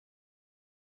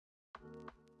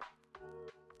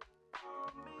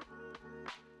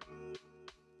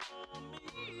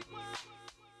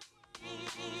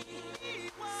Hey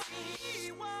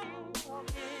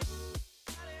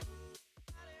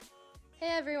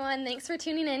everyone, thanks for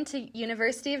tuning in to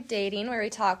University of Dating, where we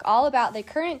talk all about the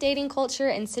current dating culture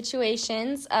and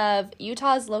situations of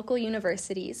Utah's local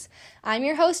universities. I'm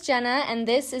your host, Jenna, and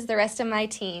this is the rest of my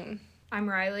team. I'm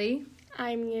Rylee.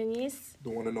 I'm Eunice. The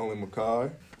one and only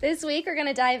Micah. This week, we're going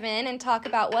to dive in and talk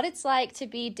about what it's like to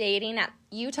be dating at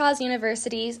Utah's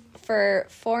universities for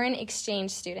foreign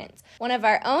exchange students. One of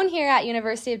our own here at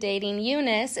University of Dating,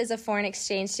 Eunice, is a foreign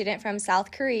exchange student from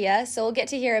South Korea, so we'll get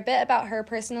to hear a bit about her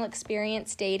personal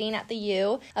experience dating at the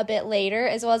U a bit later,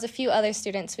 as well as a few other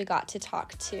students we got to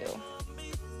talk to.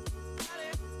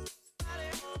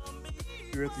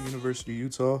 Here at the University of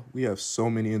Utah, we have so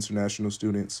many international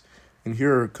students, and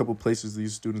here are a couple places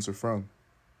these students are from.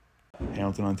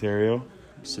 Hamilton, Ontario.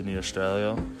 Sydney,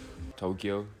 Australia.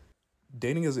 Tokyo.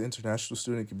 Dating as an international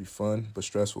student can be fun but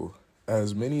stressful,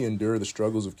 as many endure the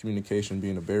struggles of communication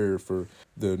being a barrier for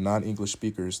the non-English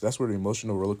speakers. That's where the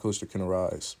emotional roller coaster can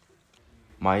arise.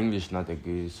 My English not that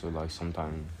good, so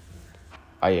sometimes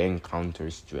I encounter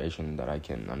situations that I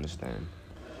can understand,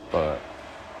 but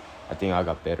I think I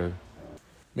got better.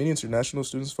 Many international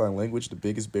students find language the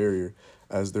biggest barrier,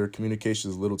 as their communication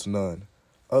is little to none.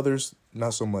 Others,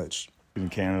 not so much. In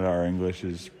Canada, our English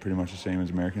is pretty much the same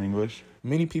as American English.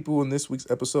 Many people in this week's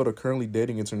episode are currently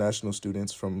dating international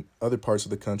students from other parts of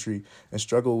the country and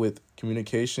struggle with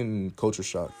communication and culture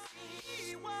shock.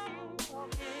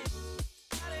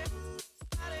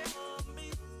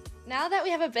 Now that we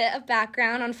have a bit of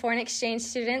background on foreign exchange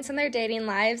students and their dating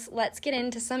lives, let's get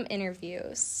into some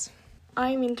interviews.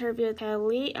 I'm interviewed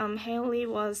Haley. Haley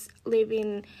was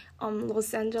living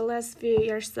Los Angeles a few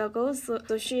years ago. So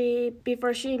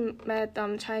before she met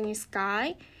Chinese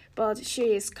guy, but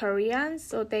she is Korean,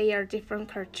 so they are different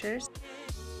cultures.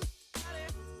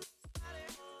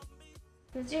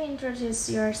 Could you introduce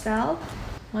yourself?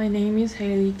 My name is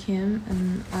Haley Kim,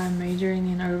 and I'm majoring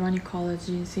in urban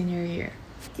ecology senior year.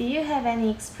 Do you have any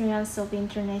experience of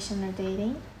international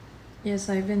dating? Yes,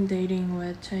 I've been dating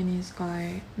with Chinese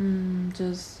guy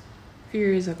just a few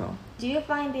years ago. Do you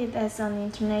find it as an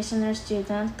international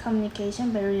student,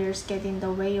 communication barriers get in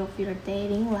the way of your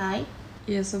dating life?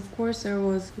 Yes, of course there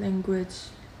was language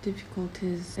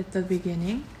difficulties at the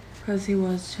beginning because he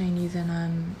was Chinese and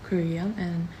I'm Korean,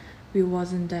 and we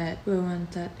wasn't that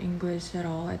fluent at English at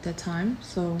all at that time.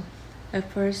 So at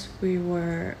first we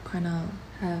were kind of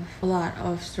have a lot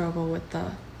of struggle with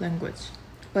the language.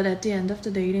 But at the end of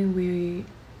the dating,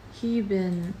 he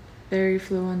been very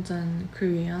fluent in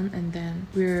Korean, and then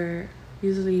we're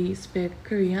usually speak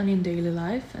Korean in daily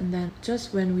life, and then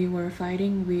just when we were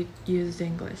fighting, we used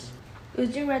English.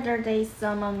 Would you rather date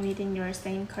someone within your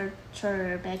same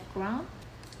cultural background?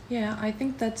 Yeah, I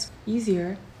think that's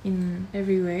easier in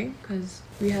every way because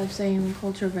we have same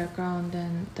cultural background,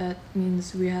 and that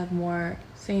means we have more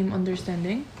same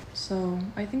understanding. So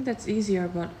I think that's easier,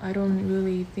 but I don't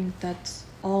really think that's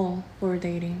all for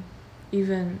dating,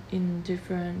 even in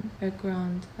different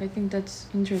background. I think that's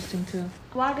interesting too.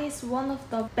 What is one of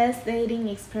the best dating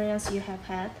experience you have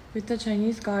had? With the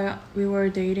Chinese guy, we were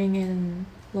dating in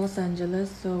Los Angeles,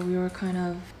 so we were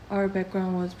our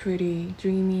background was pretty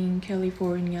dreaming,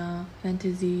 California,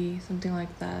 fantasy, something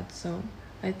like that. So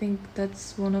I think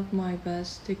that's one of my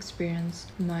best experience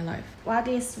in my life. What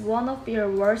is one of your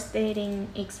worst dating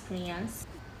experience?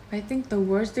 I think the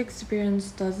worst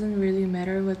experience doesn't really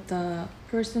matter with the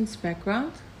person's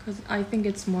background, because I think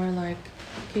it's more like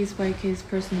case by case,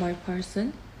 person by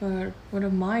person. But one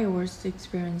of my worst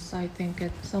experience, I think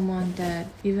it's someone that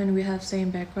even we have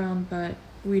same background, but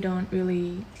we don't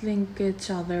really link each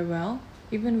other well.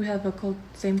 Even we have a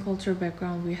same culture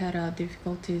background, we had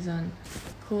difficulties on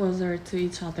closer to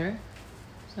each other.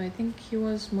 So I think he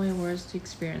was my worst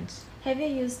experience. Have you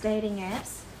used dating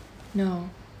apps?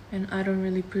 No, and I don't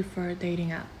really prefer dating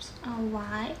apps.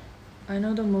 Why? I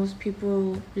know that most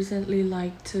people recently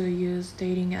like to use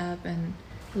dating app, and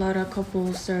a lot of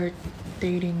couples start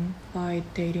dating by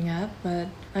dating app, but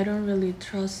I don't really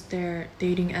trust their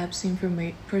dating apps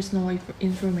personal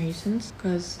informations,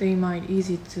 because they might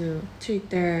easy to check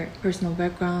their personal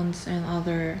backgrounds and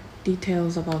other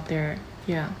details about their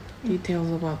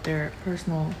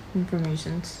personal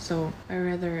information. So I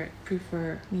rather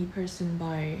prefer meet person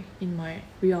in my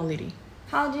reality.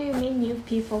 How do you meet new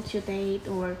people to date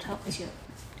or talk to?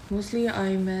 Mostly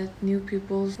I met new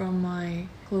people from my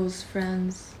close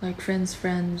friends, like friends,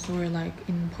 or like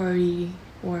in party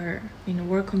or in a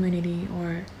work community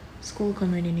or school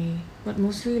community, but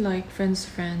mostly like friends.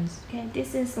 Okay,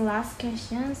 this is the last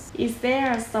question. Is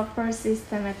there a support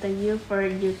system at the U for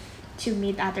you to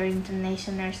meet other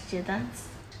international students?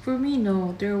 For me,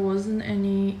 no, there wasn't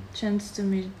any chance to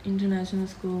meet international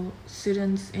school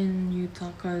students in Utah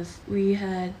because we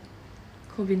had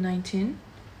COVID-19,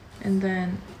 and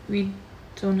then we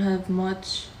don't have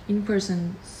much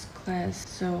in-person class,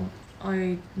 so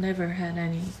I never had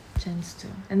any chance to.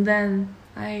 And then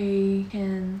I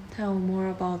can tell more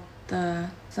about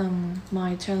some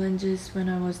my challenges when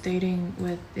I was dating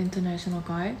with international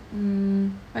guy.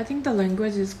 I think the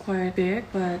language is quite big,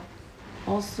 but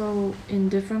also in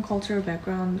different cultural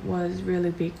background was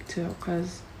really big too,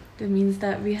 because that means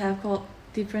that we have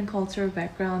different cultural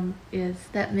background.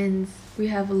 That means we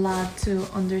have a lot to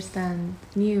understand,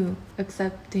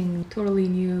 accepting totally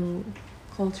new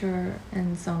culture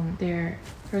and some their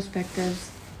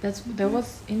perspectives. That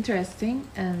was interesting,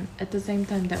 and at the same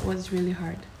time that was really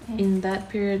hard. In that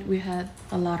period we had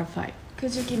a lot of fight.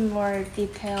 Could you give more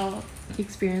detailed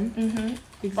Experience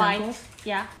examples?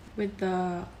 Yeah. With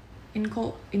the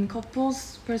in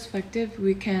couples perspective,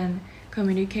 we can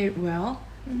communicate well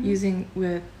using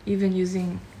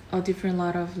a different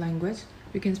lot of language.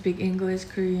 We can speak English,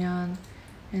 Korean,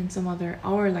 and some other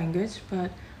our language.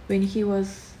 But when he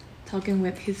was talking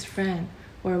with his friend,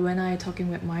 or when I talking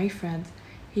with my friend,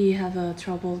 he have a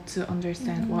trouble to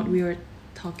understand what we were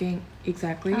talking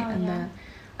exactly, then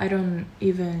I don't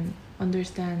even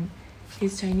understand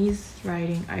his Chinese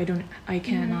writing. I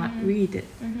cannot read it,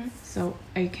 so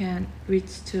I can't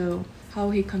reach to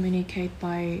how he communicate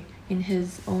by in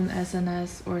his own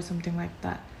SNS or something like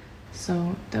that.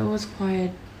 So there was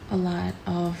quite a lot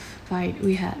of fight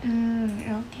we had.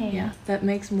 Okay. Yeah, that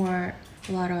makes a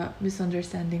lot of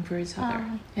misunderstanding for each other,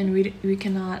 and we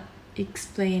cannot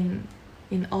explain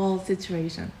in all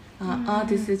situations.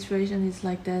 This situation is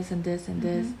like this and this and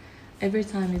this. Every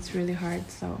time it's really hard,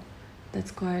 so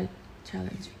that's quite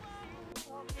challenging.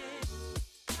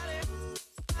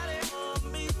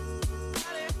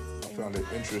 I found it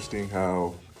interesting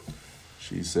how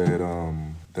she said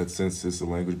that since it's a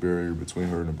language barrier between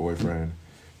her and her boyfriend,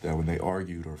 that when they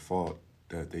argued or fought,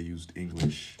 that they used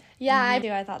English. Yeah, I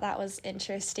do. I thought that was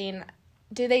interesting.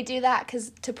 Do they do that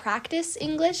to practice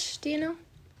English? Do you know?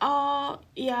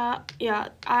 Yeah.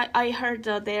 I heard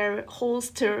their whole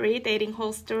story, dating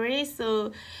whole story.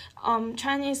 So,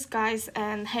 Chinese guys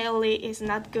and Haley is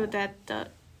not good at the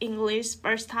English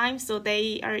first time, so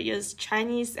they are use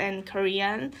Chinese and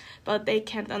Korean, but they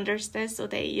can't understand, so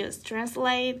they use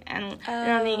translate and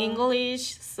learning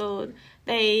English. So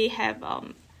they have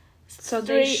So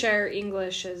they share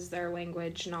English as their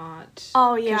language, not...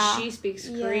 Oh, yeah. Because she speaks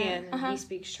Korean and he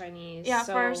speaks Chinese. Yeah,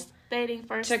 so dating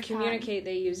first to communicate,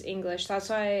 they use English. That's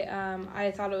why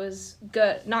I thought it was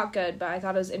good. Not good, but I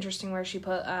thought it was interesting where she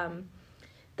put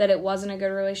that it wasn't a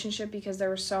good relationship because there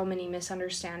were so many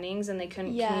misunderstandings and they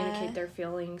couldn't communicate their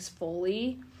feelings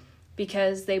fully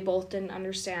because they both didn't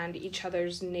understand each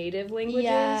other's native languages.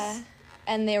 Yeah.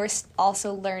 And they were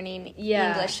also learning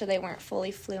English, so they weren't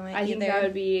fully fluent I think that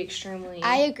would be extremely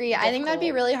I agree. difficult. I think that would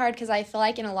be really hard because I feel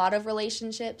like in a lot of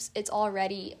relationships, it's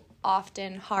already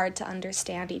often hard to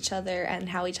understand each other and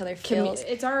how each other feels.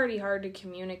 It's already hard to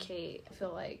communicate, I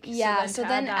feel like. Yeah, so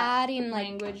then adding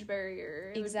language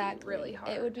barrier, it would be really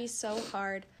hard. It would be so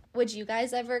hard. Would you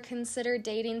guys ever consider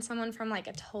dating someone from like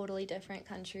a totally different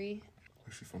country?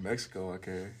 If she's from Mexico,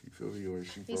 okay, you feel me? Or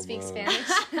she You from, speak Spanish?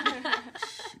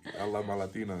 I love my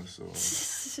Latina, so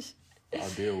I'll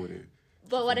deal with it.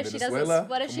 But what if she doesn't? Venezuela?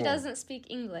 What if she Come on. doesn't speak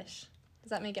English? Does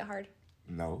that make it hard?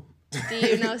 No. Do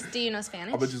you know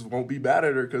Spanish? I just won't be bad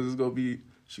at her because it's gonna be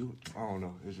I don't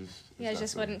know. It's just You guys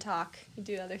just wouldn't talk. You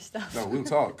do other stuff. No, we'll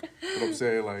talk. But I'm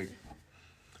saying like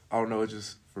I don't know. It's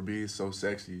just for me, it's so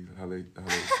sexy how they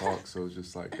talk. So it's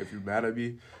just like if you're mad at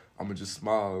me, I'm gonna just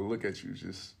smile and look at you.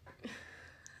 Just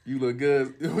you look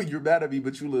good. You're mad at me,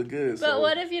 but you look good. But so.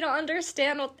 what if you don't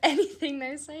understand anything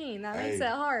they're saying? That makes it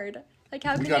hard. Like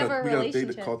how can you have a we got a relationship?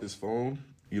 thing to call this phone.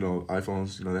 You know,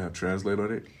 iPhones. You know, they have translate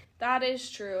on it. That is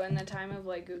true in the time of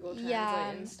like Google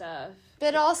Translate and stuff.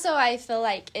 But also I feel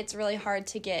like it's really hard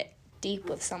to get deep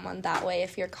with someone that way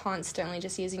if you're constantly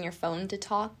just using your phone to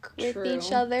talk with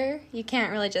each other. You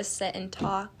can't really just sit and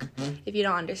talk if you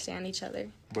don't understand each other.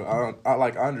 But I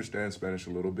understand Spanish a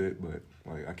little bit, but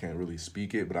like I can't really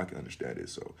speak it, but I can understand it,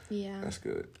 so that's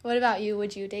good. What about you?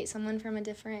 Would you date someone from a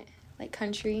different like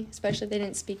country, especially if they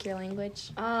didn't speak your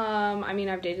language? I mean,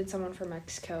 I've dated someone from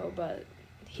Mexico, but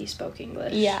he spoke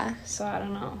English. Yeah. So I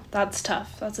don't know. That's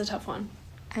tough. That's a tough one.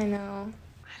 I know.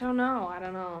 I don't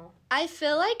know. I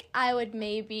feel like I would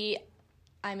maybe,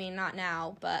 I mean, not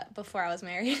now, but before I was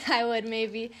married, I would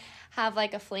maybe have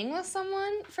like a fling with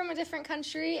someone from a different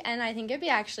country, and I think it'd be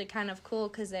actually kind of cool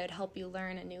because they would help you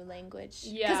learn a new language.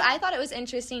 Yeah. Because I thought it was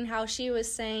interesting how she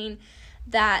was saying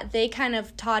that they kind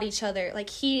of taught each other. Like,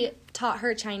 he taught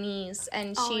her Chinese,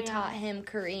 and she taught him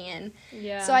Korean.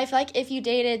 Yeah. So I feel like if you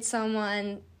dated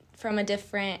someone from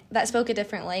that spoke a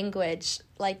different language,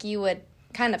 like, you would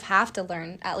kind of have to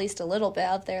learn at least a little bit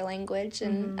of their language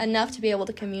and enough to be able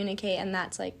to communicate, and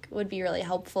that's, like, would be really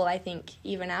helpful, I think,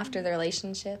 even after the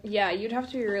relationship. Yeah, you'd have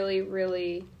to be really,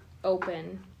 really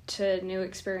open to new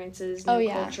experiences, new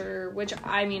culture, which,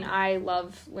 I mean, I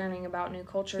love learning about new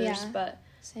cultures, but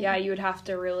same. Yeah, you would have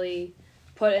to really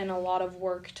put in a lot of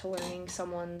work to learning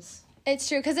someone's It's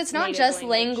true, because it's not just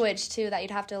language, too, that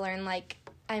you'd have to learn, like,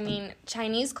 I mean,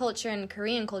 Chinese culture and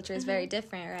Korean culture is very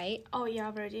different, right? Oh, yeah,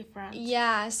 very different.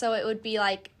 Yeah, so it would be,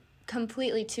 like,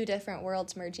 completely two different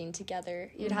worlds merging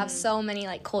together. You'd have so many,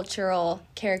 like, cultural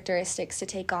characteristics to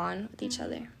take on with each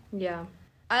other. Yeah.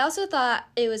 I also thought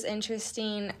it was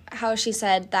interesting how she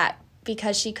said that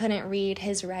because she couldn't read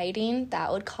his writing,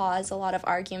 that would cause a lot of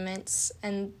arguments,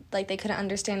 and, like, they couldn't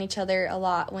understand each other a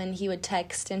lot when he would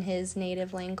text in his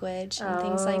native language and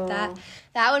things like that.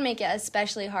 That would make it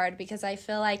especially hard, because I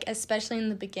feel like, especially in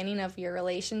the beginning of your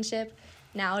relationship,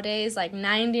 nowadays, like,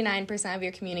 99% of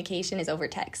your communication is over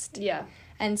text. Yeah.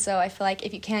 And so I feel like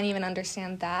if you can't even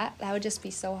understand that would just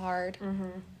be so hard.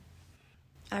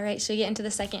 All right, should we get into the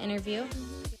second interview?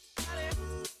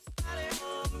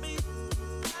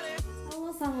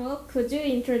 Could you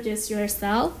introduce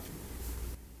yourself?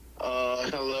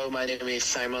 Hello, my name is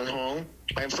Simon Hong.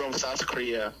 I'm from South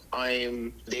Korea.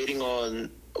 I'm dating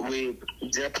with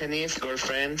Japanese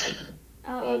girlfriend.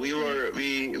 We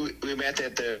met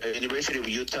at the University of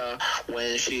Utah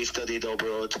when she studied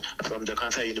abroad from the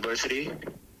Kansai University.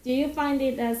 Do you find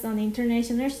it as an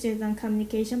international student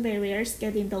communication barriers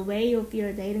get in the way of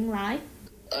your dating life?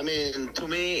 I mean, to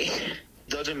me,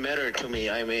 doesn't matter to me.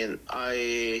 I mean,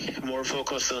 I more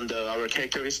focus on our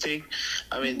characteristic.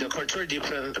 I mean, the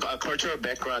cultural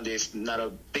background is not a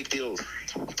big deal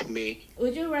to me.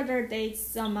 Would you rather date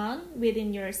someone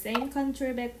within your same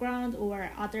country background or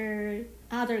other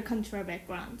country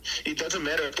background? It doesn't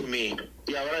matter to me.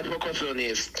 Yeah, what I focus on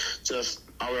is just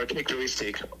our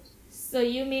characteristic. So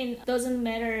you mean doesn't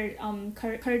matter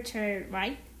culture,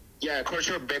 right? Yeah,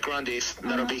 cultural background is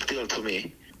not a big deal to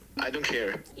me. I don't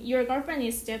care. Your girlfriend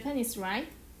is Japanese, right?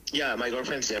 Yeah, my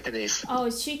girlfriend's Japanese. Oh,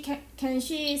 can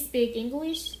she speak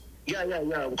English? Yeah,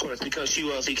 of course, because she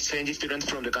was exchange student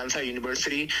from the Kansai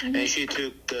University, and she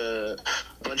took a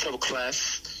bunch of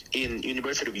class in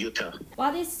University of Utah.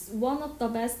 What is one of the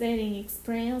best dating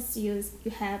experience you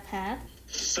have had?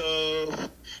 So,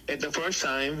 at the first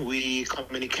time, we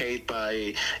communicate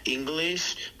by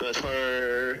English, but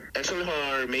her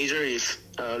major is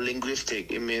linguistic.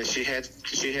 It means she has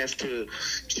to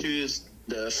choose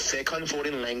the second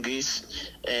foreign language,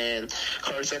 and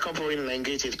her second foreign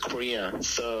language is Korean.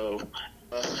 So,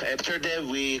 after that,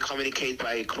 we communicate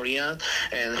by Korean,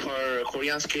 and her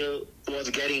Korean skill was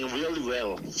getting really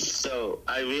well. So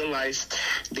I realized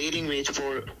dating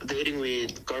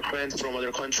with girlfriends from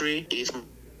other country is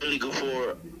really good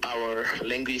for our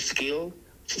language skill.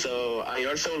 So I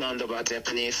also learned about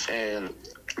Japanese, and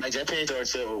my Japanese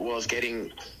also was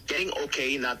getting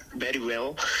okay, not very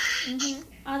well.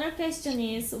 Other question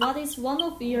is, what is one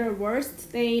of your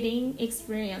worst dating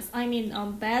experience? I mean,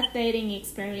 bad dating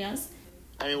experience.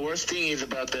 I mean, worst thing is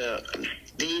about the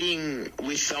dating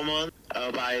with someone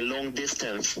by long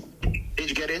distance. Did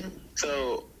you get it?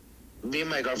 So, me and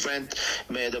my girlfriend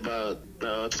met about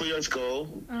 2 years ago,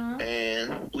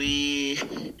 and we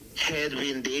had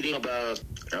been dating about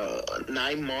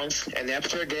 9 months. And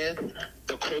after that,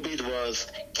 the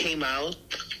COVID came out,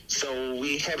 so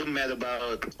we haven't met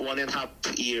about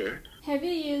 1.5 years. Have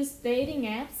you used dating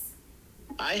apps?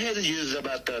 I had used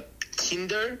about the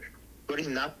Tinder. But it's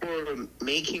not for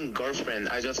making girlfriend.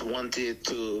 I just wanted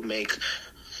to make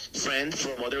friends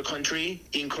from other country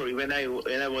in Korea. When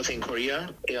I was in Korea,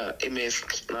 yeah, it means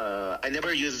I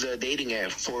never used the dating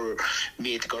app for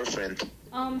meet girlfriend.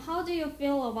 How do you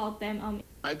feel about them?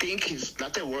 I think it's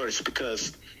not the worst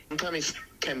because sometimes it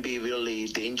can be really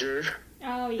dangerous.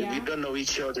 Oh yeah. We don't know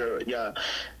each other. Yeah,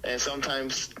 and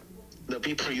sometimes the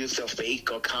people use a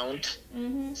fake account.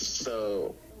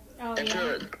 So.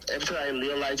 After I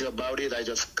realized about it, I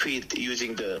just quit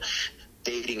using the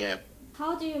dating app.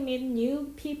 How do you meet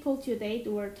new people to date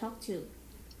or talk to?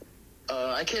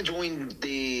 I can join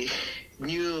the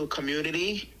new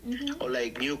community or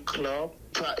like new club.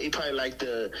 If I like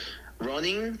the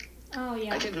running,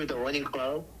 I can do the running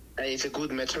club. And it's a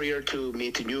good material to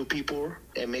meet new people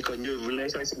and make a new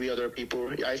relationship with other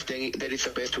people. I think that is the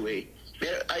best way.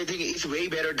 I think it's way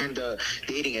better than the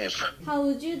dating app. How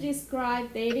would you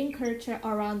describe dating culture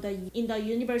in the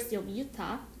University of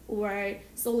Utah or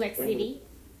Salt Lake City?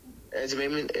 as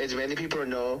many people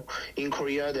know, in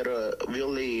Korea there are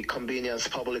really convenient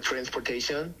public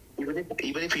transportation.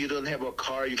 Even if you don't have a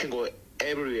car, you can go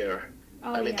everywhere.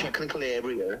 Technically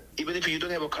everywhere. Even if you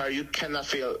don't have a car, you cannot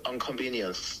feel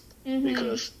inconvenience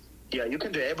because you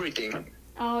can do everything.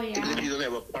 Even if you don't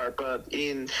have a car. But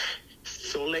in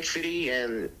Salt Lake City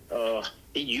and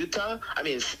in Utah,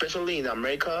 especially in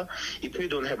America, if you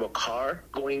don't have a car,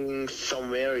 going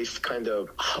somewhere is kind of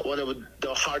one of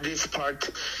the hardest part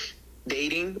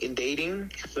dating.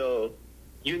 So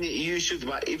you should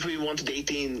buy, if you want to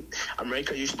date in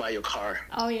America, you should buy your car.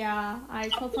 I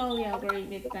totally agree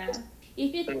with that.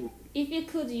 If you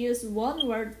could use one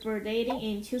word for dating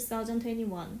in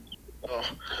 2021.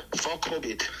 Fuck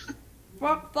COVID.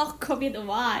 Fuck COVID,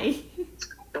 why?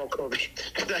 Fuck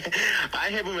COVID. I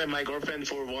haven't met my girlfriend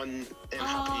for 1.5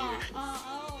 years.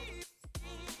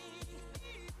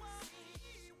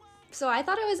 So I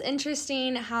thought it was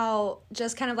interesting how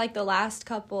just kind of like the last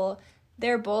couple,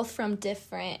 they're both from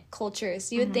different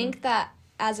cultures. You would think that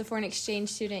as a foreign exchange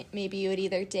student, maybe you would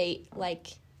either date like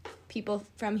people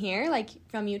from here, like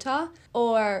from Utah,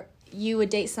 or you would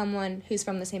date someone who's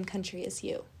from the same country as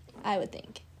you, I would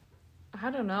think. I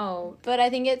don't know. But I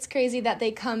think it's crazy that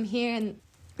they come here and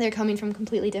they're coming from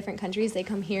completely different countries. They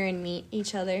come here and meet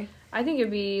each other. I think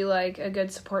it'd be like a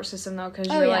good support system though, because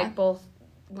you're like both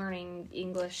learning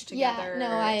English together. Yeah, no,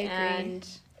 I agree. And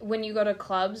when you go to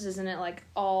clubs, isn't it like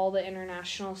all the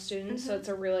international students? So it's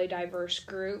a really diverse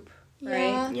group,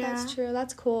 right? Yeah, that's true.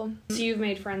 That's cool. So you've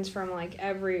made friends from like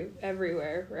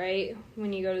everywhere, right?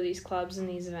 When you go to these clubs and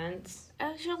these events.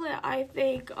 Actually, I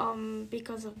think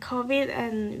because of COVID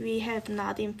and we have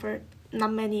not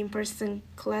many in-person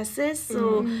classes,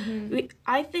 so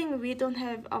I think we don't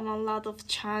have a lot of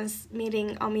chance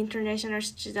meeting international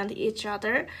students each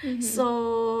other.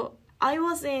 So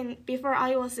before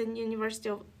I was in University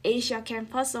of Asia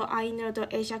campus, so I know the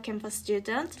Asia campus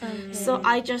students. So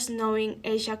I just knowing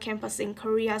Asia campus in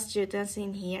Korea students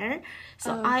in here.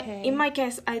 So in my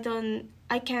case,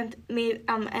 I can't meet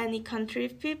any country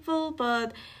people,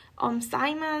 but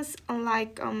Simon's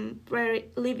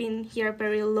living here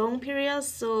very long periods,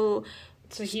 so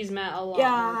he's met a lot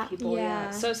more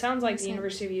people. So it sounds like the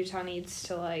University of Utah needs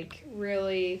to like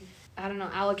really, I don't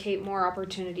know, allocate more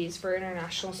opportunities for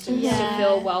international students to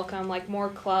feel welcome, like more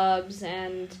clubs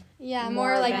and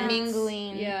more like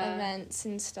mingling events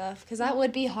and stuff, because that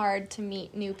would be hard to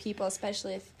meet new people,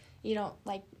 especially if you don't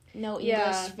like know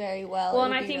English very well. Well,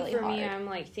 and I think really for me, I'm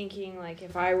like thinking like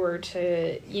if I were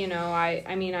to,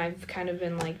 I've kind of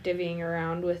been like divvying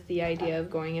around with the idea of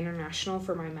going international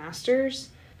for my master's,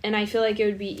 and I feel like it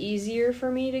would be easier for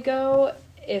me to go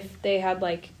if they had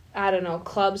like, I don't know,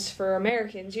 clubs for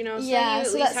Americans, so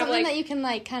so that's something that you can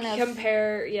like kind of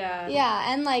compare.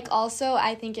 And like also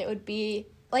I think it would be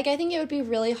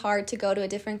really hard to go to a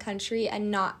different country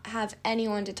and not have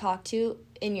anyone to talk to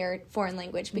in your foreign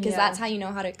language, because that's how you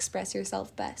know how to express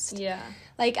yourself best.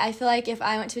 Like I feel like if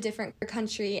I went to a different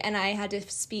country and I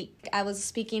was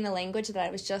speaking a language that I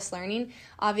was just learning,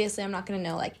 obviously I'm not going to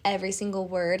know like every single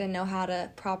word and know how to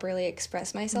properly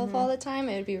express myself all the time.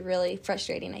 It would be really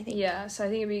frustrating, I think. So I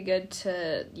think it'd be good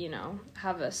to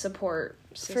have a support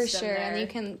system for sure there. And you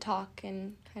can talk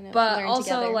and kind of learn also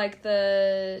together. Like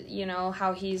the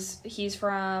how he's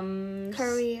from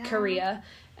Korea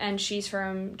and she's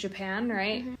from Japan,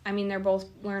 right? I mean, they're both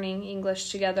learning English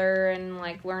together and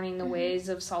like learning the ways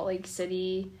of Salt Lake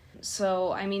City.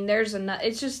 So, I mean,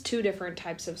 it's just two different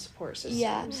types of support systems.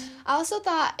 Yeah. I also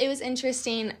thought it was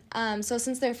interesting, so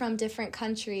since they're from different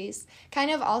countries, kind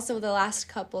of also the last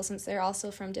couple, since they're also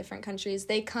from different countries,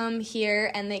 they come here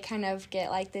and they kind of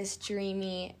get like this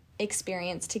dreamy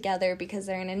experience together because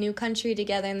they're in a new country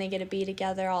together and they get to be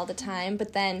together all the time.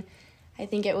 But then I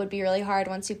think it would be really hard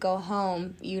once you go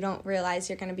home. You don't realize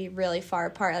you're going to be really far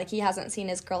apart. Like, he hasn't seen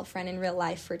his girlfriend in real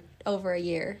life for over a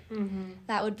year.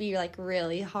 That would be, like,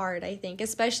 really hard, I think.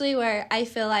 Especially where I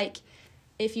feel like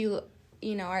if you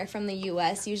are from the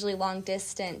U.S., usually long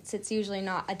distance, it's usually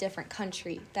not a different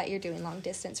country that you're doing long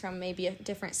distance from, maybe a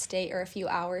different state or a few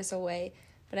hours away.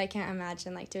 But I can't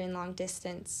imagine, like, doing long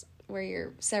distance where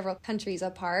you're several countries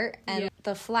apart, and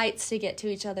the flights to get to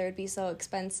each other would be so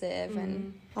expensive,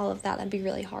 and all of that. That'd be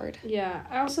really hard. Yeah,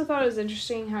 I also thought it was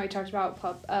interesting how he talked about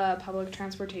public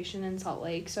transportation in Salt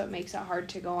Lake, so it makes it hard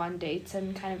to go on dates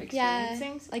and kind of experience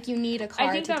things. Like, you need a car to date.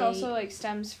 I think that also, like,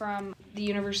 stems from the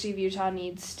University of Utah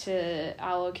needs to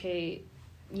allocate,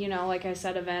 like I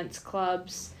said, events,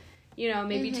 clubs,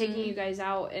 maybe taking you guys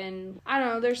out, and I don't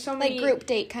know, there's so many... Like group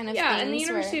date kind of things. Yeah, and the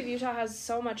University of Utah has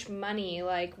so much money,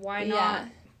 like, why not...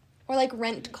 Or, like,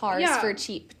 rent cars for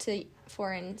cheap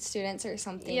foreign students or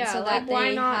something. Yeah, so like that why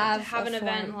they not have an a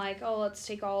event forum. like, oh, let's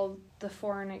take all the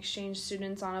foreign exchange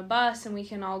students on a bus and we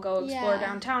can all go explore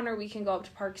downtown, or we can go up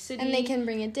to Park City. And they can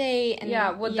bring a date.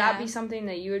 And would that be something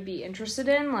that you would be interested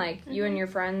in? Like, you and your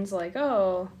friends, like,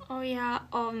 Oh, yeah.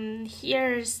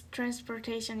 Here's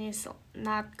transportation is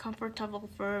not comfortable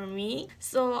for me.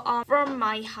 So, from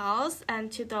my house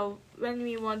and when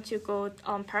we want to go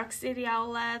Park City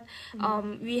outlet,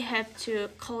 we have to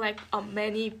collect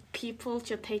many people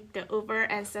to take the Uber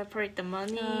and separate the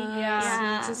money.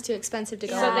 It's just too expensive to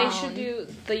go So they around. should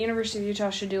the University of Utah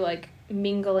should do, like,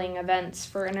 mingling events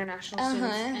for international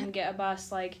students and get a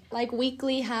bus, like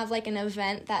weekly have, like, an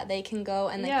event that they can go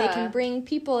and, like, they can bring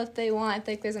people if they want, if,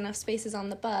 like, there's enough spaces on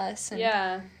the bus. And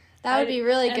that would be a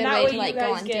really good way to, like,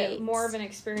 go on dates. And that way you guys get more of an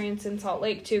experience in Salt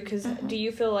Lake, too, because do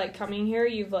you feel like coming here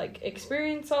you've, like,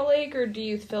 experienced Salt Lake, or do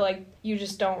you feel like you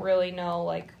just don't really know,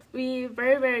 like... We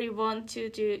very, very want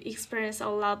to experience a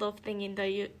lot of things in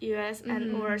the U.S.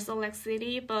 and or Salt Lake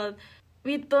City, but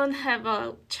we don't have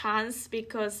a chance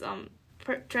because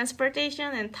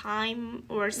transportation and time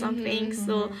or something.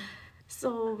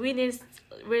 So we need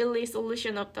really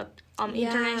solution of the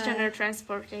international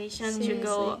transportation to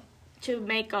go to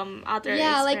make other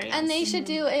experience. And they should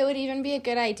do, it would even be a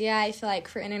good idea, I feel like,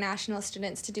 for international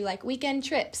students to do, like, weekend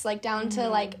trips, like, down to,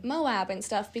 like, Moab and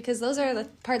stuff, because those are the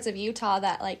parts of Utah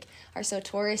that, like, are so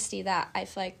touristy that I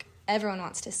feel like everyone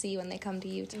wants to see when they come to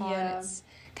Utah, and it's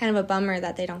kind of a bummer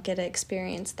that they don't get to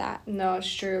experience that. No,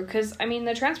 it's true, because, I mean,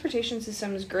 the transportation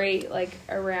system is great, like,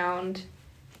 around...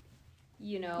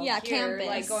 here, campus,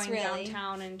 like going really.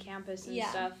 downtown and campus and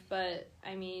stuff. But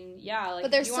I mean, like,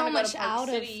 but there's if you so want to go much to Park out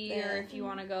City, of or if you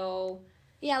want to go,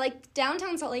 like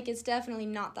downtown Salt Lake is definitely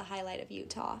not the highlight of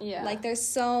Utah. Yeah, like there's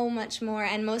so much more,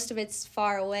 and most of it's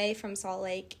far away from Salt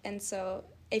Lake, and so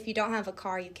if you don't have a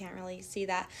car, you can't really see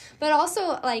that. But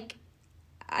also, like,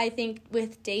 I think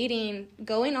with dating,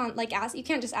 going on, like, you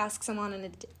can't just ask someone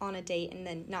on a date and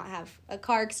then not have a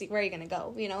car, because where are you going to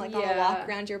go? Like, on a walk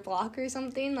around your block or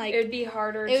something? Like, it would be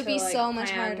harder It would to, be like, so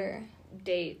much harder.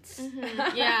 Dates. It,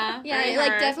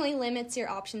 like, definitely limits your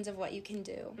options of what you can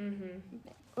do.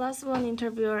 Last one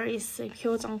interviewer is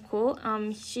Hyo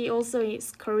Jung-ko. She also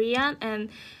is Korean, and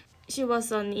she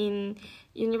was in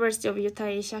University of Utah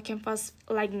Asia campus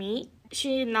like me.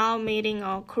 She now meeting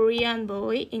a Korean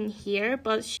boy in here,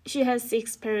 but she has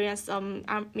experience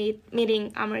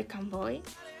meeting American boy.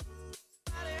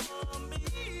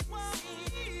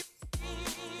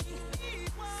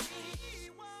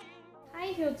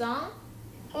 Hi, Hyojong.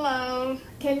 Hello.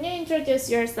 Can you introduce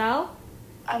yourself?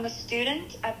 I'm a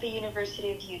student at the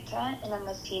University of Utah, and I'm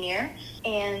a senior.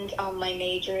 And my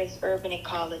major is urban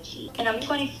ecology. And I'm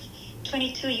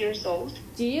 22 years old.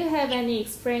 Do you have any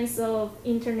experience of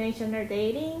international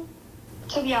dating?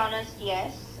 To be honest,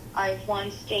 yes. I've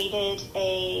once dated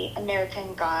an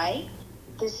American guy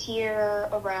this year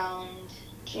around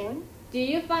June. Do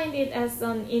you find it as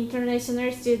an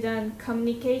international student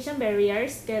communication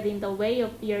barriers get in the way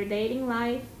of your dating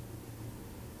life?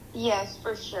 Yes,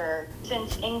 for sure.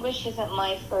 Since English isn't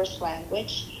my first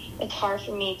language, it's hard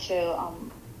for me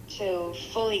to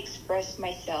fully express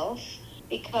myself,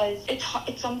 because it's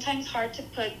sometimes hard to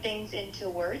put things into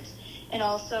words, and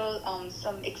also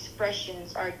some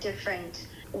expressions are different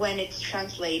when it's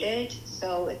translated,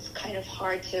 so it's kind of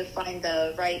hard to find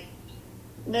the right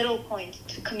middle point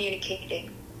to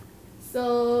communicating.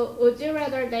 So, would you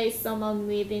rather date someone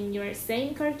within your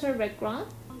same cultural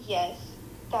background? Yes,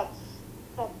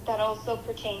 that also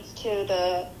pertains to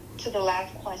the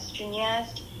last question you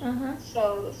asked.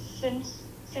 So since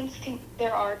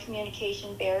there are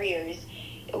communication barriers,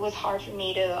 it was hard for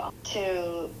me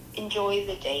to enjoy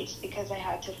the dates, because I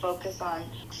had to focus on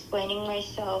explaining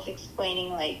myself,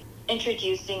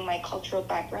 introducing my cultural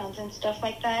backgrounds and stuff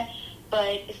like that.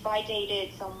 But if I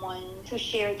dated someone who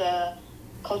shared the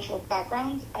cultural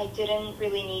background, I didn't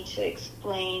really need to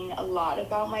explain a lot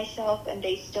about myself, and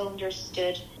they still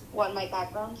understood what my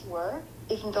backgrounds were,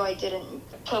 even though I didn't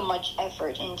put much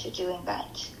effort into doing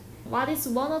that. What is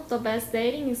one of the best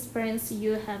dating experiences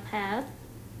you have had?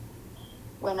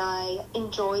 When I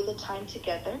enjoy the time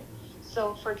together.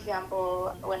 So, for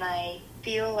example, when I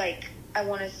feel like I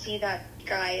want to see that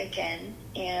guy again,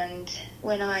 and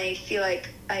when I feel like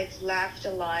I've laughed a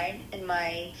lot and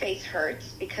my face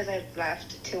hurts because I've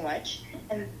laughed too much.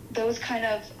 And those kind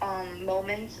of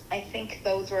moments, I think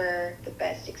those were the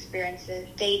best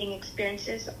dating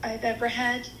experiences I've ever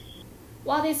had.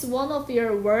 What is one of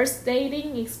your worst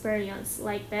dating experience,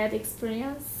 like bad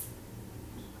experience?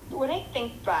 When I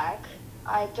think back,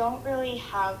 I don't really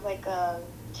have like a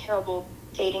terrible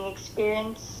dating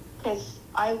experience, because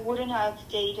I wouldn't have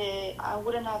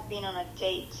been on a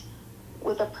date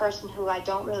with a person who I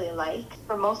don't really like.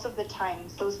 For most of the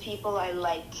times, those people I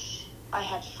liked, I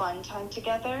had fun time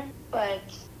together, but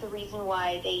the reason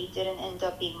why they didn't end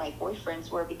up being my boyfriends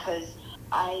were because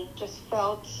I just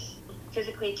felt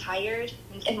physically tired,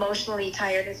 emotionally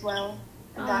tired as well.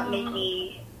 And that made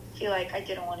me feel like I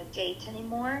didn't want to date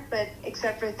anymore. But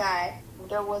except for that,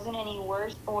 there wasn't any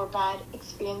worse or bad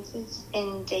experiences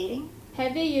in dating.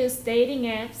 Have you used dating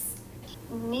apps?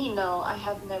 Me, no, I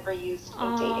have never used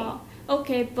dating.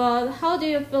 Okay, but how do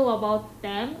you feel about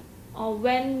them? Or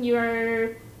when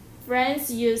your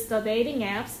friends use the dating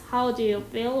apps, how do you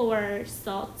feel or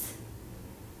thoughts?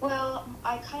 Well,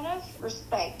 I kind of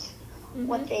respect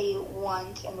what they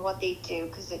want and what they do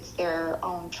because it's their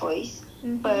own choice.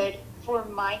 But for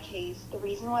my case, the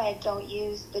reason why I don't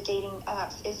use the dating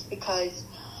apps is because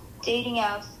dating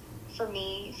apps for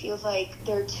me feels like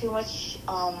they're too much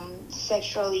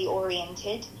sexually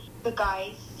oriented. The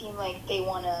guys seem like they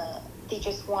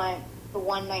just want the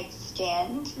one night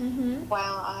stand,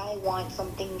 while I want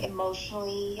something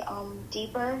emotionally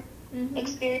deeper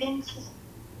experience.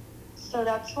 So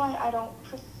that's why I don't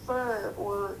prefer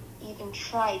or even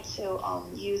try to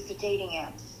use the dating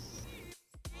apps.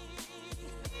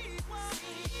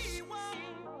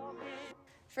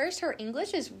 First, her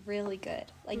English is really good.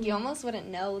 Like, you almost wouldn't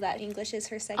know that English is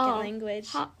her second language.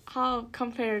 How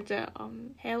compared to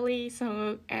Haley,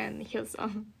 Sung, and his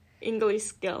English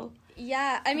skill?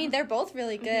 Yeah, I mean, they're both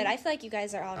really good. I feel like you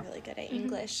guys are all really good at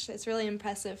English. It's really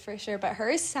impressive for sure. But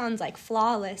hers sounds like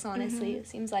flawless, honestly. It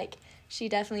seems like she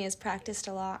definitely has practiced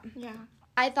a lot. Yeah.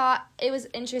 I thought it was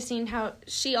interesting how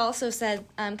she also said,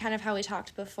 kind of how we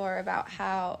talked before about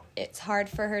how it's hard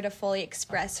for her to fully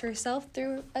express herself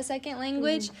through a second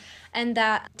language, and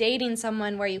that dating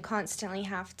someone where you constantly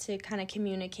have to kind of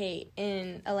communicate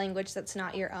in a language that's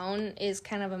not your own is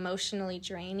kind of emotionally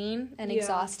draining and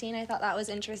exhausting. I thought that was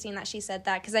interesting that she said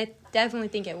that, because I definitely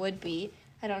think it would be.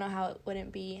 I don't know how it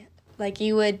wouldn't be. Like,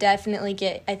 you would definitely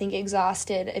get, I think,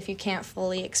 exhausted if you can't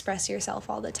fully express yourself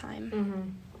all the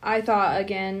time. I thought,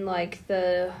 again, like,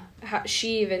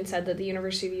 she even said that the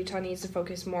University of Utah needs to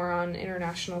focus more on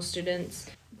international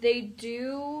students.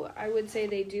 I would say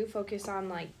they do focus on,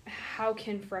 like, how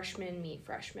can freshmen meet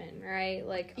freshmen, right?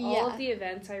 Like, all of the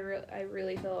events I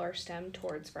really feel are stemmed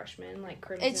towards freshmen, like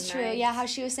Crimson It's true, Nights. yeah, how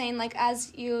she was saying, like,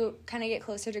 as you kind of get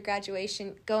closer to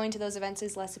graduation, going to those events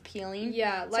is less appealing.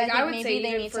 Yeah, So like, I would maybe say they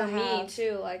even need for to me, have...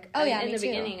 too, like, in the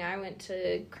beginning, I went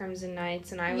to Crimson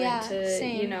Nights, and I went to,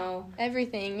 same.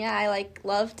 Everything, yeah, I, like,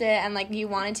 loved it, and, like, you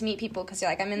wanted to meet people, because you're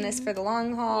like, I'm in this for the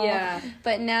long haul. Yeah.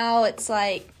 But now it's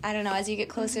like, I don't know, as you get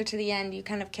closer to the end, you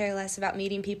kind of care less about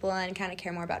meeting people and kind of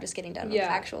care more about just getting done with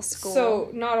actual school. So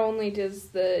not only does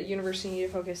the university need to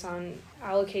focus on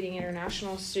allocating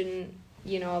international student,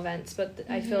 events, but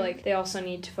I feel like they also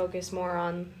need to focus more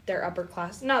on their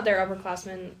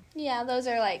upperclassmen. Yeah, those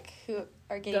are like who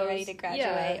are getting ready to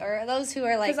graduate, or those who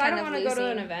are like kind of losing. Because I don't want to go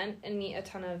to an event and meet a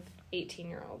ton of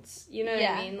 18-year-olds. You know what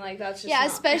I mean? Like, that's just Yeah,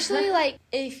 especially, like,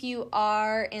 if you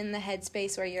are in the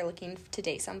headspace where you're looking to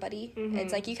date somebody.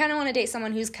 It's like, you kind of want to date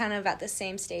someone who's kind of at the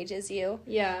same stage as you.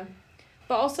 Yeah.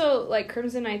 But also, like,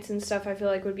 Crimson Nights and stuff, I feel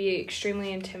like would be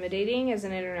extremely intimidating as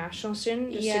an international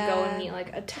student, just to go and meet,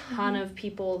 like, a ton of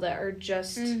people that are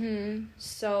just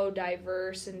so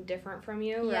diverse and different from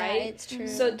you, right? Yeah, it's true.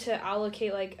 So to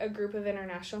allocate, like, a group of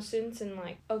international students and,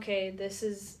 like, okay, this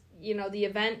is... the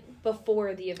event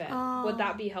before the event. Would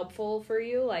that be helpful for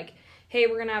you? Like, hey,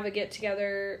 we're going to have a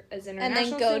get-together as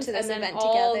international students, and then event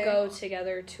all together. go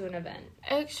together to an event.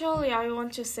 Actually, I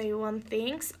want to say one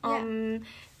thing.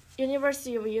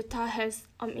 University of Utah has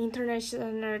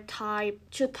international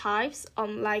two types.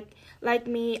 Like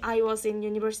me, I was in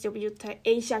University of Utah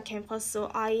Asia campus, so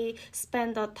I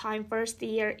spent the time first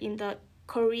year in the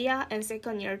Korea and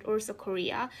second year also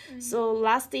Korea. So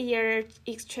last year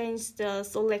exchanged the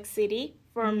Salt Lake City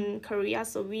from Korea,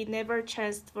 so we never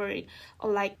chanced for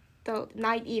like the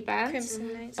night events.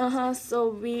 Crimson Nights. So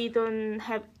we don't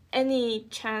have any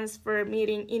chance for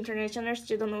meeting international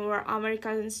student or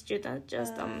American student.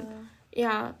 Just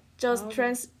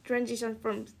transition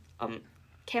from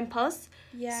campus.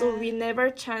 Yeah. So we never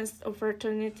chanced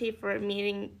opportunity for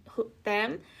meeting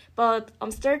them. But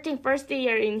starting first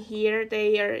year in here,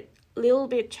 they are little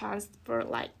bit chanced for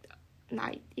like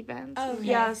night events. Okay.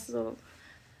 Yeah. So.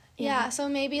 Yeah. So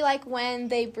maybe like when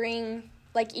they bring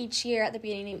like each year at the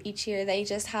beginning of each year, they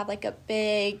just have like a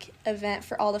big event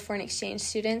for all the foreign exchange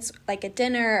students, like a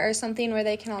dinner or something where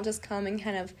they can all just come and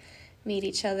kind of meet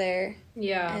each other.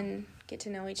 Yeah. And get to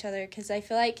know each other, because I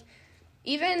feel like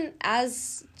even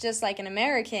as just like an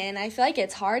American, I feel like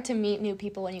it's hard to meet new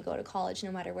people when you go to college,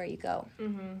 no matter where you go.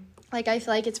 Mm-hmm. Like, I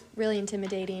feel like it's really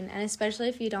intimidating, and especially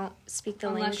if you don't speak the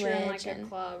Unless language. Unless you're in, like, a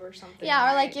club or something. Yeah,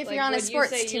 right? or, like, if you're on a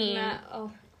sports team.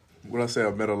 Would I say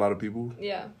I've met a lot of people?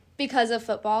 Yeah. Because of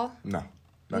football? No.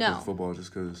 Not because of football,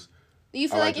 just because... You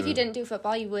feel like if you didn't do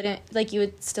football, you wouldn't... Like, you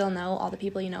would still know all the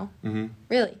people you know? Mm-hmm.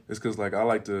 Really? It's because, like, I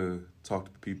like to talk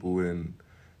to people and,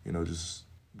 you know, just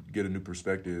get a new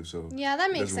perspective, so... Yeah,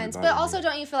 that makes sense. But also,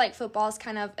 don't you feel like football's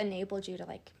kind of enabled you to,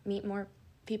 like, meet more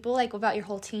people, like, about your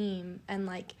whole team and,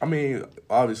 like... I mean,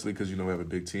 obviously, because, you know, we have a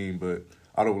big team, but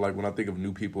I don't, like, when I think of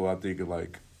new people, I think of,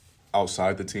 like,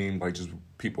 outside the team, like, just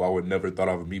people I would never thought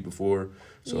I would meet before.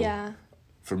 So, yeah.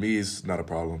 For me, it's not a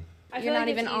problem. I feel like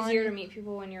it's easier to meet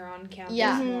people when you're on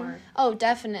campus more. Oh,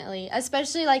 definitely.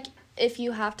 Especially, like, if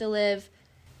you have to live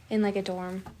in, like, a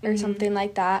dorm or something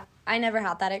like that. I never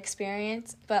had that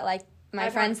experience, but, like, my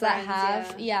friends that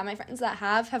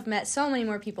have met so many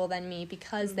more people than me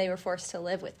because they were forced to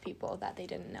live with people that they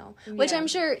didn't know. Yeah. Which I'm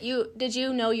sure did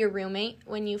you know your roommate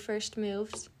when you first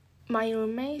moved? My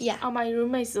roommate? Yeah. My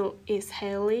roommate is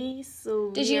Haley.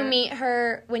 So did you meet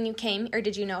her when you came, or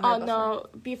did you know her before? No,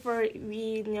 before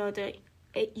we know the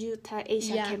Utah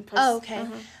Asia campus. Oh, okay.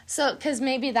 So, because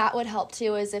maybe that would help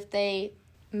too, is if they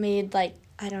made, like,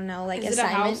 I don't know, like,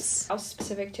 assignments. Is it a house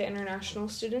specific to international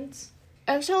students?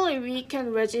 Actually, we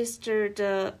can register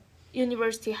the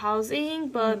university housing,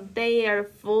 but they are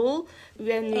full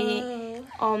when we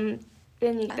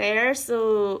there.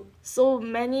 So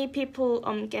many people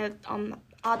get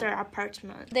other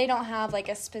apartment. They don't have like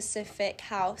a specific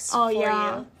house for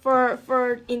you.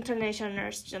 For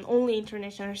international student, only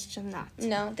international student not.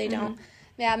 No, they don't.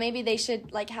 Yeah, maybe they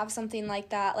should like have something like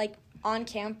that, like on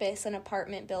campus, an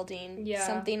apartment building,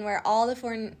 something where all the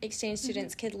foreign exchange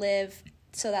students could live,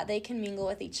 so that they can mingle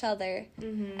with each other,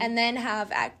 and then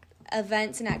have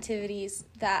events and activities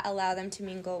that allow them to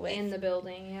mingle with in the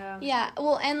building. Yeah.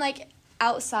 Well, and like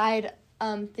outside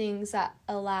things that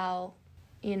allow,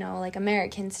 you know, like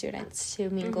American students to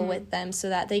mingle with them, so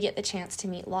that they get the chance to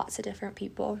meet lots of different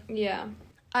people. Yeah.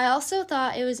 I also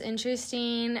thought it was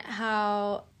interesting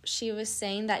how she was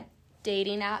saying that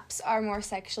dating apps are more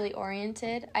sexually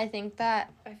oriented. I think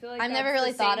that I feel like I've never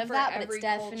really thought of that, but it's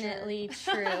definitely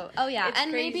true. Oh yeah,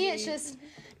 and crazy. Maybe it's just,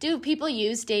 do people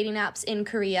use dating apps in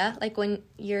Korea? Like when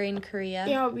you're in Korea?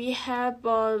 Yeah, we have,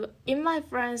 but my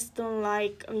friends don't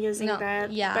like using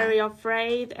that. Yeah. Very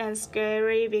afraid and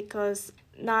scary because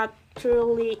not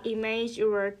truly image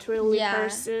or truly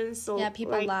person. So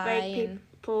people like lie.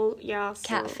 People,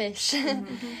 catfish.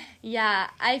 Yeah,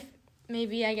 I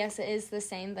guess it is the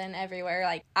same then everywhere.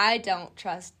 Like, I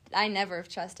never have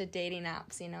trusted dating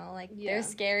apps, you know? Like, they're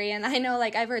scary. And I know,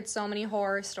 like, I've heard so many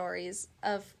horror stories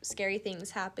of scary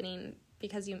things happening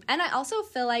because and I also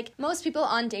feel like most people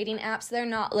on dating apps, they're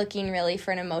not looking really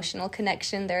for an emotional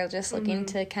connection. They're just looking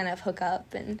to kind of hook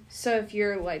up. And so if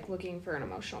you're, like, looking for an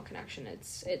emotional connection,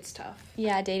 it's tough.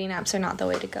 Yeah, dating apps are not the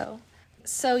way to go.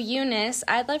 So, Eunice,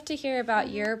 I'd love to hear about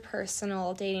your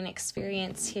personal dating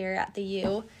experience here at the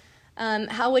U.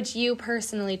 How would you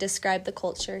personally describe the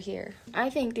culture here? I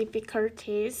think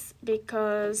difficulties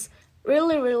because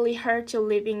really, really hard to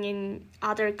living in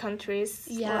other countries,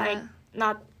 like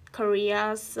not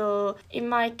Korea. So in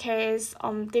my case,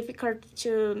 difficult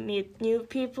to meet new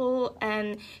people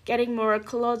and getting more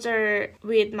closer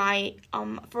with my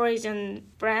foreign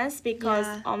friends because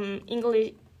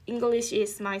English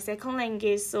is my second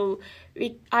language. So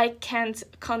I can't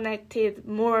connect it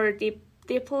more deeply.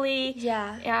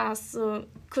 So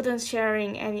couldn't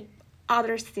sharing any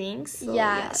other things.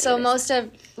 So most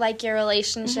of like your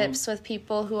relationships with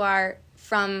people who are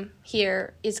from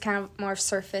here is kind of more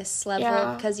surface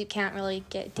level because you can't really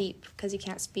get deep because you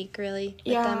can't speak really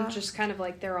with them. Just kind of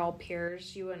like they're all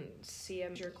peers. You wouldn't see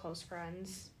them as your close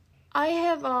friends. I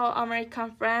have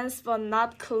American friends, but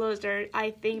not closer.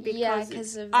 I think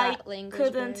because of that language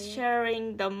couldn't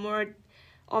sharing the more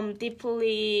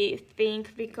deeply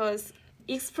think because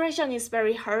expression is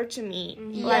very hard to me,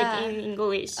 like in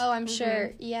English. Oh, I'm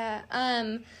sure. Yeah.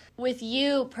 With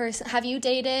you, have you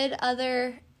dated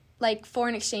other like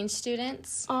foreign exchange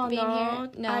students? Being here?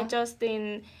 No. I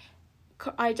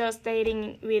just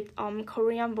dating with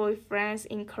Korean boyfriends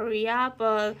in Korea,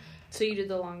 but so you did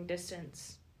the long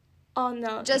distance. Oh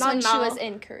no, just not when now. she was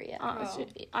in Korea.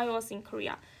 I was in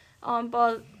Korea.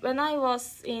 But when I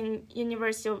was in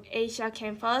University of Asia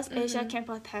campus, Asia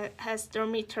campus has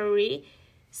dormitory,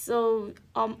 so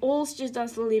all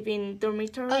students live in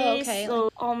dormitories. Oh, okay.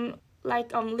 So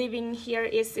living here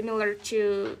is similar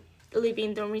to live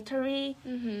in dormitory.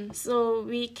 So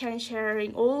we can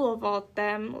sharing all about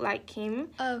them like him.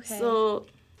 Okay. So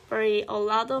very a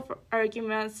lot of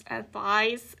arguments,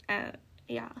 advice, and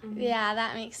yeah. Yeah,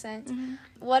 that makes sense.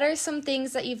 What are some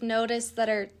things that you've noticed that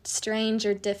are strange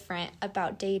or different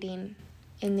about dating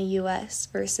in the U.S.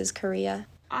 versus Korea?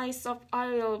 I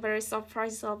was very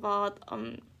surprised about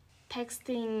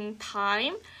texting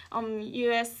time.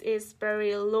 U.S. is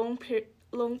very long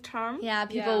term. Yeah,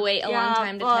 people wait a long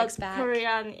time to text back.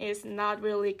 Korean is not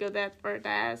really good at for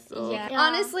that. So yeah.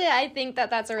 Honestly, I think that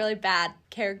that's a really bad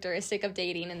characteristic of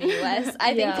dating in the U.S.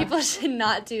 I think people should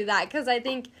not do that because I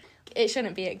think it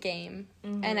shouldn't be a game.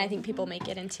 And I think people make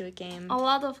it into a game. A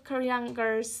lot of Korean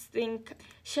girls think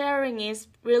sharing is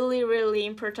really, really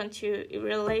important to a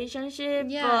relationship.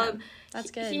 Yeah, but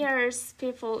that's good. Here's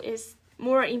people is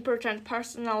more important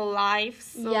personal life.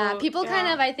 So, yeah, people kind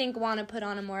of, I think, want to put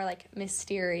on a more, like,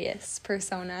 mysterious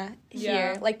persona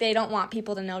here. Like, they don't want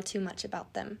people to know too much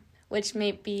about them, which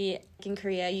may be, in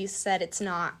Korea, you said it's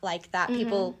not like that.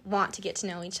 People want to get to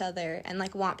know each other and,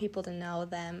 like, want people to know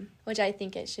them, which I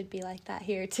think it should be like that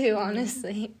here, too,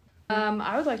 honestly.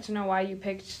 I would like to know why you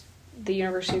picked the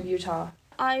University of Utah.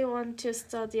 I want to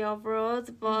study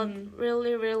abroad, but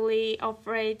really, really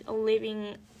afraid of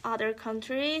leaving other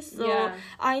countries. So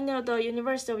I know the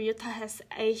University of Utah has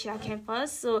Asia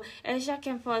campus. So Asia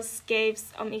campus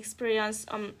gives experience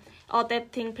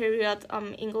adapting period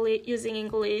English using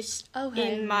English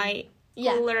in my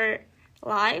scholar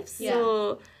life.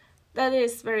 So that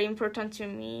is very important to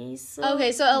me. So,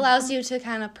 so it allows you to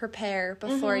kind of prepare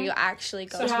before you actually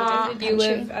go to the how did you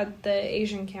live at the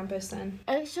Asian campus then?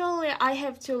 Actually, I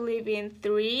have to live in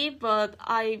 3, but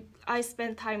I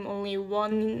spent time only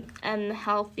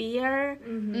 1.5 year.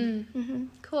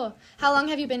 Cool. How long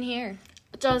have you been here?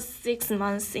 Just 6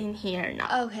 months in here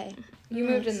now. Okay. You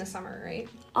moved in the summer, right?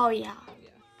 Oh, yeah.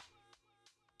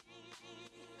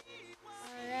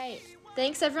 All right.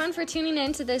 Thanks, everyone, for tuning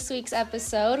in to this week's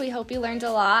episode. We hope you learned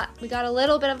a lot. We got a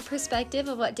little bit of a perspective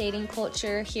of what dating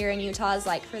culture here in Utah is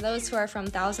like for those who are from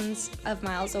thousands of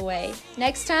miles away.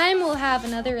 Next time, we'll have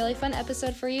another really fun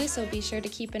episode for you, so be sure to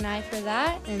keep an eye for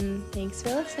that. And thanks for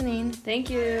listening. Thank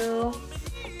you.